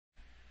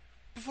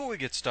before we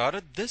get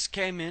started, this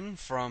came in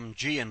from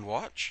G and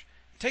Watch,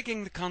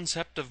 taking the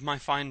concept of my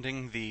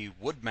finding the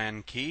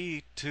Woodman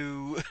key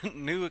to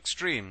new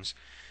extremes.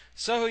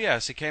 So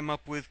yes, he came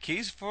up with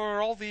keys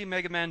for all the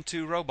Mega Man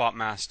 2 Robot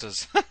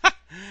Masters.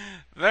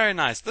 Very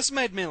nice. This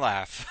made me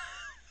laugh.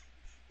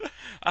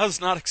 I was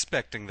not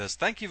expecting this.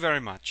 Thank you very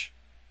much.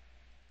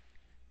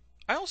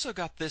 I also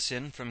got this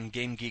in from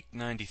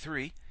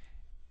GameGeek93.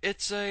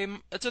 It's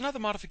another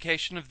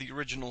modification of the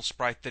original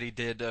sprite that he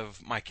did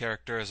of my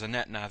character as a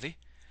NetNavi.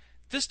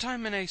 This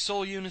time in a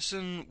Soul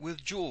Unison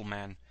with Jewel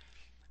Man.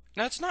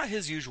 Now it's not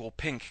his usual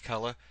pink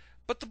color,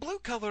 but the blue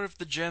color of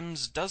the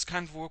gems does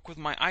kind of work with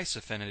my ice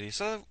affinity,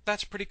 so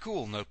that's pretty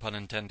cool, no pun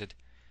intended.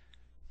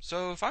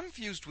 So if I'm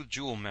fused with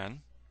Jewel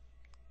Man,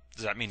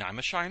 does that mean I'm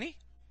a shiny?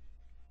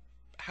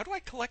 How do I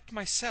collect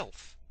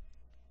myself?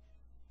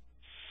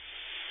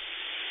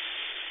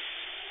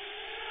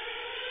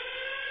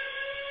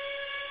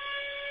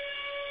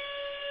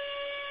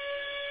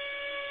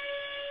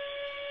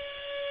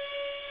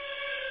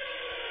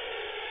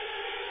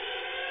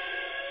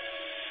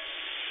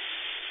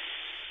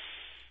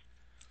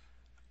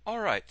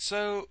 Alright,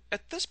 so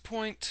at this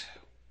point,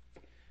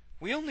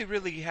 we only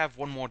really have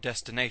one more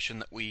destination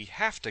that we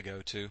have to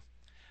go to,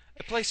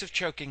 a place of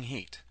choking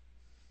heat.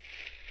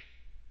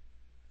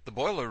 The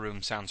boiler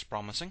room sounds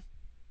promising,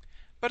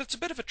 but it's a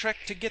bit of a trek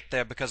to get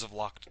there because of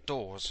locked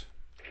doors.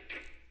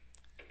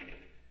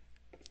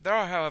 There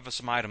are, however,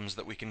 some items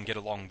that we can get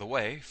along the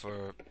way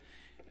for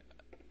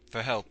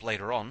help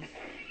later on.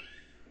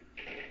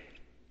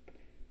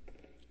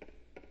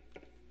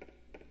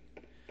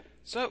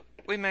 So,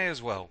 we may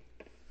as well.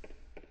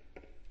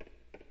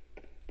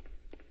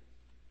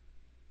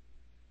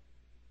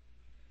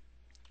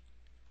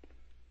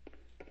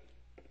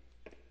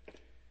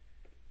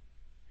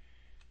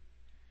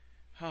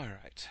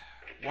 Alright,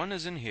 one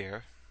is in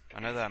here,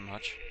 I know that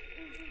much.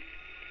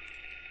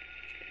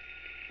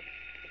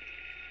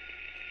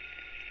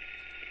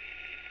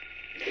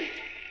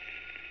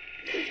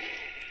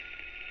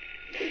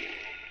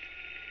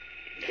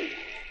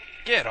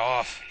 Get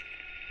off!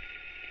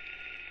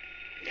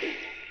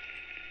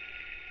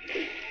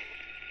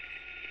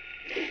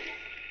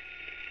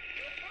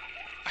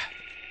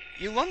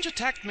 You lunge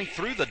attacked me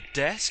through the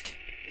desk?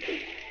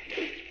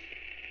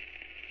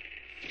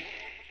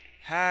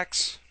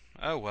 Hacks.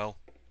 Oh well.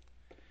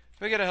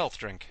 We get a health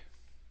drink.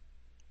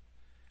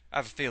 I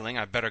have a feeling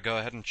I better go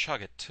ahead and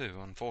chug it too,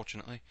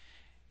 unfortunately.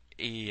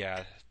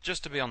 Yeah,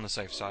 just to be on the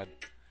safe side.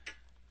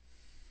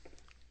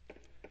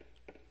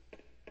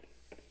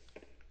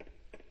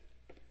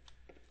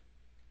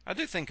 I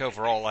do think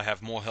overall I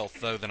have more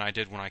health though than I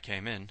did when I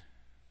came in.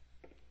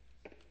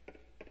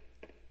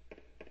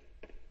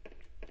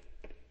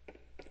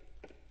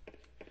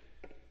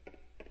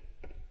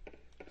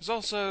 There's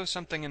also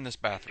something in this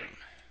bathroom.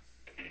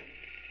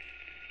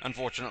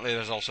 Unfortunately,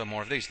 there's also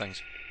more of these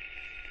things.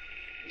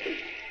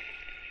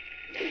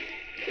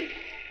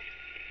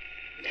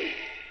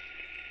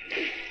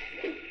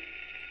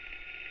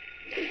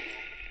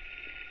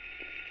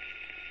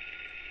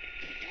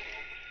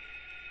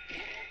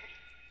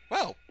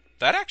 Well,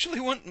 that actually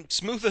went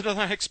smoother than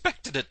I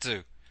expected it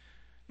to.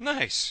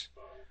 Nice.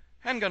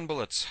 Handgun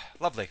bullets.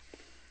 Lovely.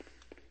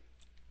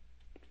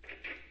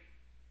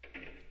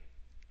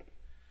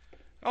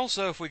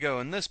 Also, if we go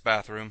in this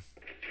bathroom,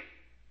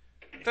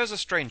 there's a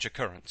strange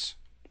occurrence.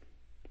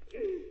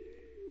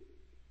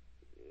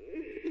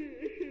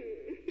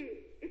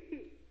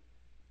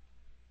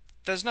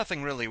 There's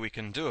nothing really we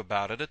can do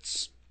about it,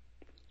 it's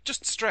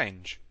just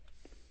strange.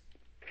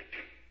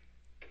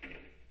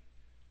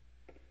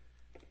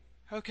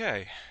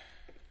 Okay.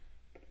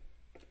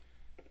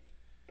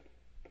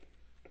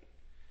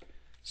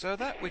 So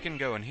that we can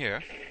go in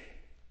here.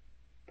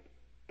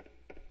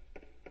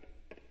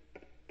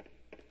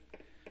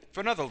 For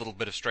another little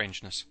bit of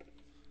strangeness.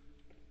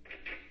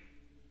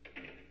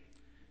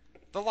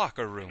 The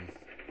locker room,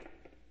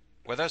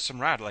 where there's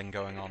some rattling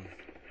going on.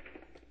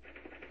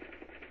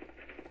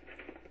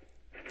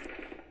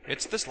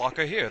 It's this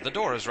locker here, the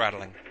door is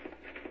rattling.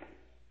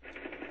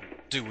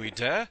 Do we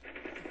dare?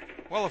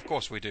 Well, of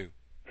course we do.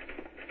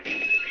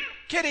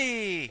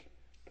 Kitty!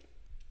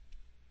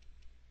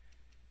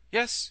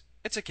 Yes,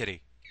 it's a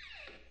kitty.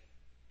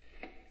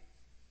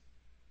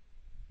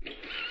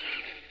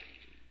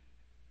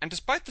 And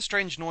despite the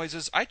strange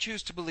noises, I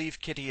choose to believe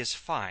Kitty is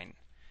fine.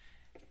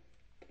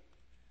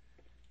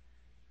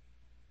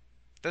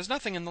 There's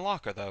nothing in the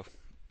locker, though,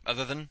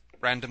 other than,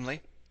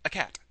 randomly, a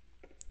cat.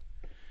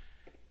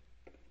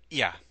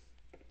 Yeah.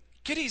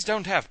 Kitties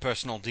don't have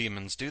personal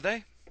demons, do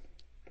they?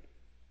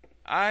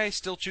 I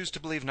still choose to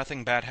believe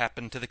nothing bad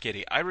happened to the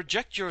kitty. I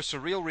reject your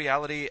surreal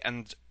reality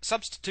and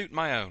substitute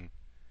my own.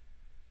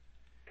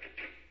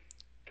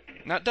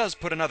 Now it does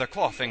put another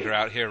claw finger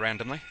out here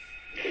randomly.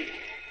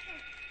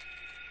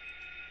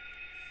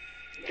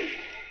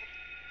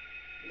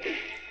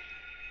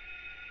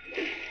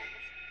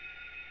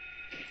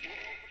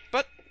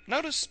 But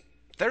notice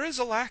there is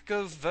a lack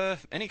of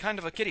any kind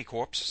of a kitty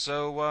corpse,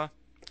 so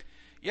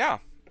yeah,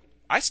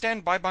 I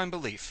stand by my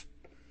belief.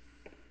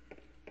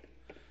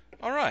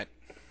 Alright.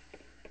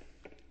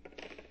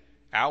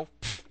 Ow.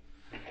 Pfft.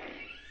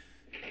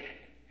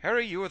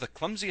 Harry, you are the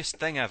clumsiest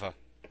thing ever.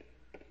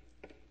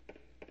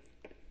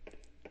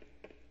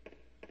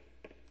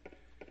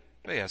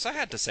 But yes, I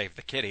had to save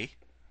the kitty.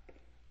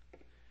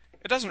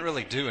 It doesn't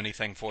really do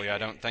anything for you, I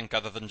don't think,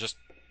 other than just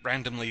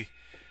randomly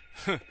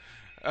put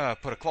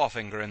a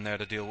clawfinger in there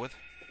to deal with.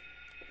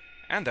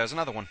 And there's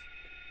another one.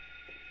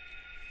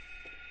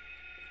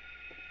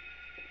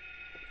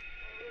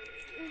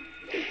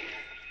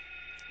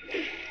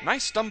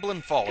 Nice stumble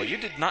and fall. You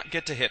did not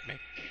get to hit me.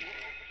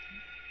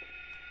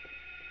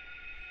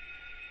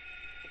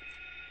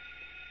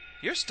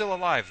 You're still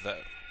alive,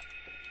 though.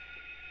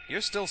 You're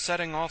still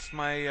setting off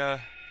my,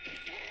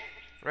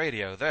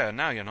 radio. There,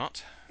 now you're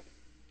not.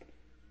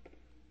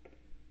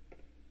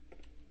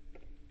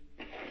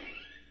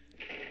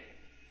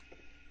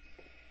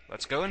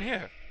 Let's go in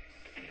here.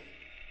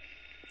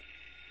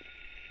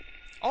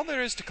 All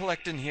there is to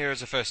collect in here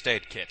is a first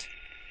aid kit.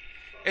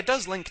 It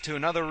does link to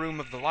another room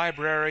of the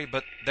library,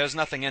 but there's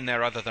nothing in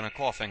there other than a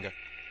clawfinger.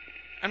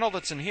 And all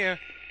that's in here,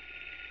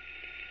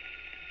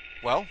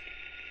 well,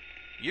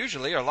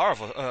 usually are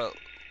larval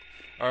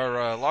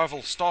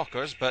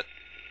stalkers, but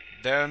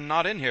they're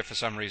not in here for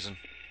some reason.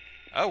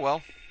 Oh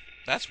well,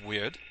 that's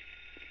weird.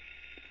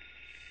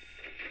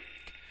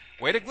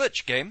 Way to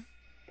glitch, game.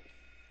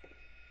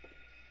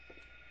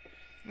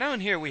 Now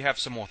in here we have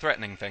some more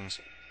threatening things.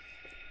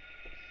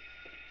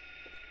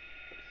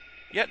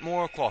 Yet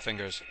more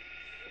clawfingers.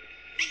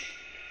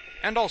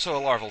 And also a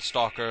larval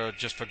stalker,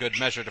 just for good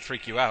measure to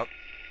freak you out.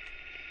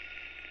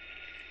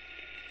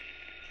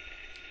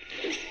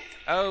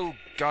 Oh,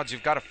 gods,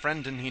 you've got a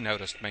friend and he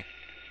noticed me.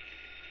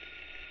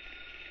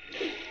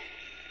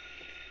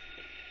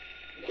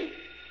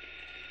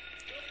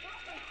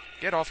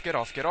 Get off, get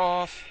off, get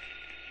off.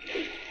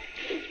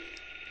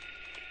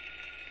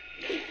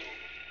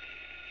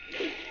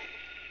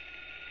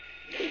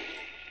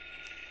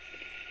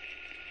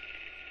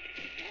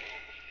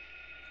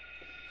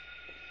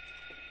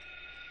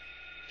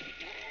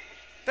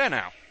 There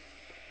now.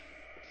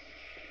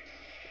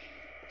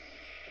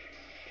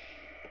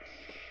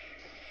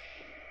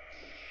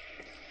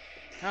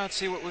 Now let's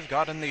see what we've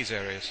got in these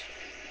areas.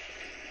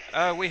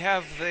 We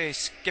have the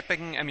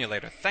skipping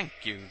emulator. Thank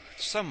you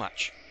so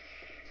much.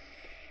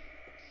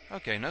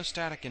 Okay, no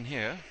static in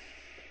here.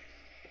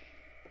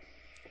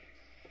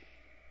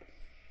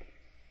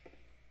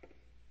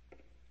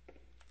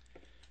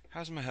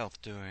 How's my health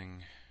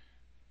doing?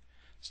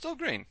 Still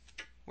green.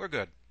 We're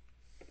good.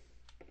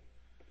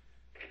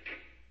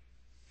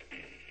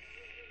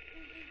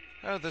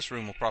 Oh, this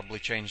room will probably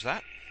change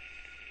that.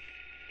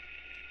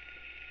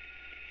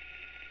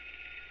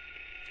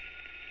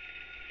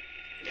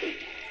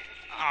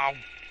 Oh,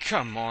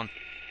 come on.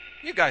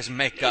 You guys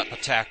make up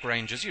attack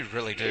ranges, you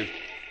really do.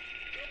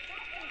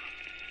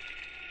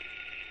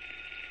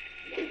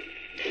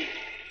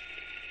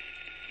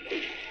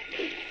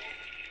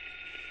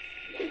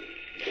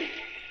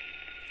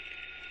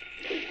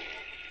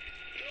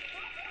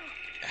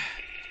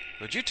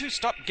 Would you two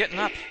stop getting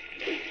up?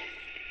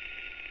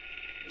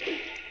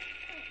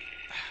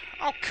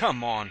 Oh,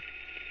 come on.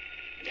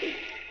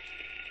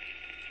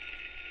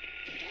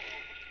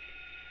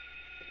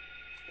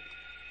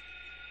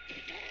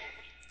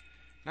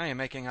 Now you're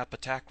making up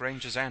attack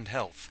ranges and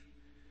health.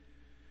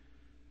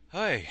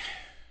 Hey,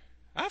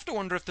 I have to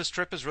wonder if this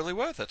trip is really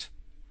worth it.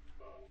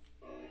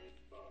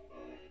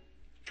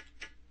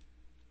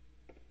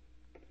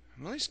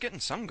 I'm at least getting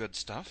some good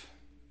stuff.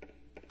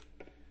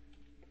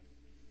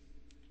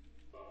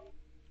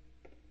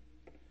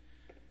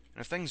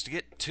 And if things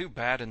get too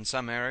bad in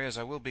some areas,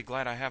 I will be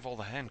glad I have all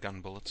the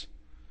handgun bullets.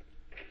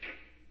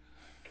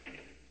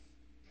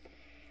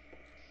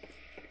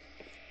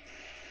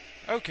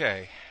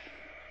 Okay,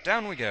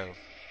 down we go.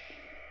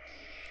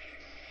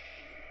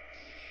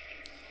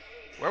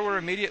 Where we're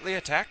immediately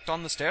attacked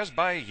on the stairs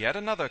by yet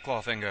another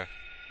clawfinger.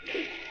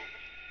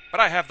 But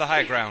I have the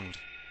high ground.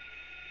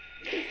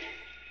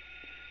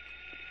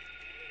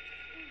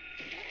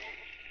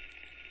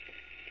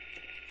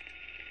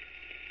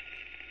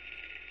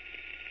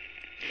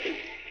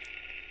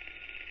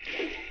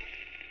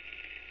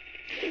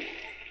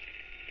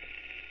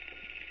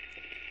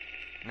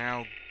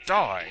 Now,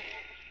 die.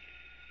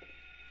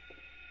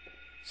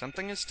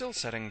 Something is still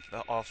setting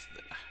off...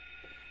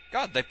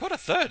 God, they put a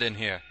third in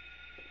here.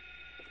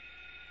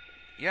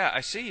 Yeah, I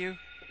see you.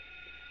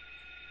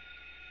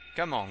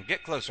 Come on,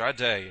 get closer, I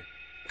dare you.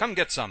 Come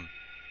get some.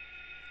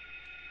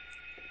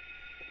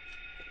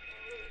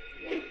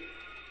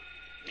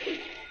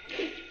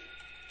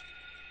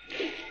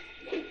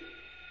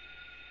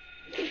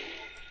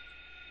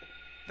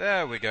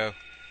 There we go.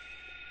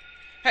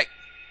 Hey!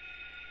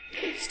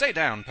 Stay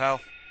down, pal.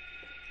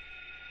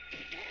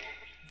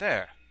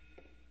 There.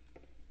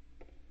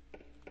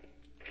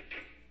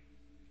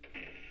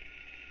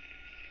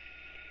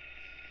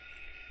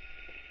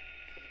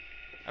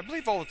 I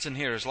believe all that's in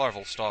here is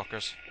larval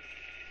stalkers.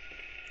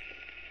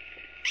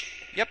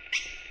 Yep.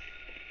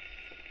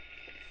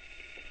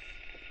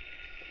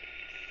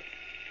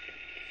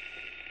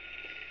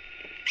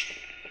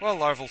 Well,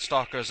 larval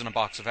stalkers and a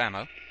box of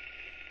ammo.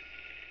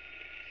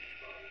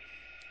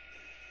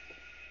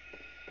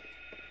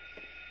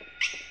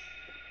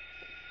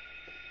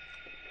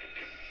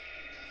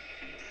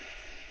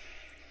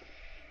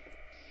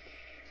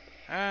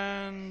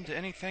 And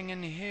anything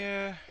in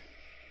here?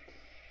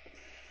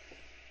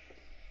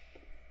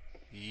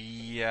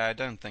 Yeah, I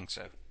don't think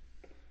so.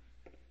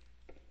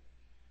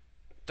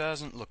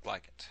 Doesn't look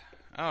like it.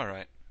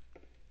 Alright.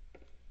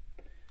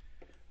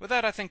 With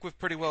that, I think we've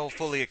pretty well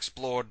fully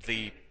explored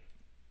the...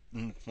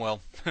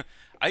 well,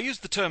 I use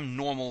the term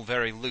normal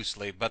very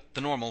loosely, but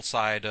the normal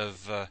side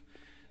of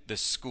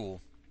this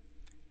school.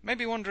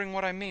 Maybe wondering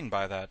what I mean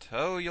by that.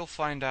 Oh, you'll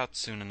find out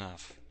soon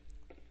enough.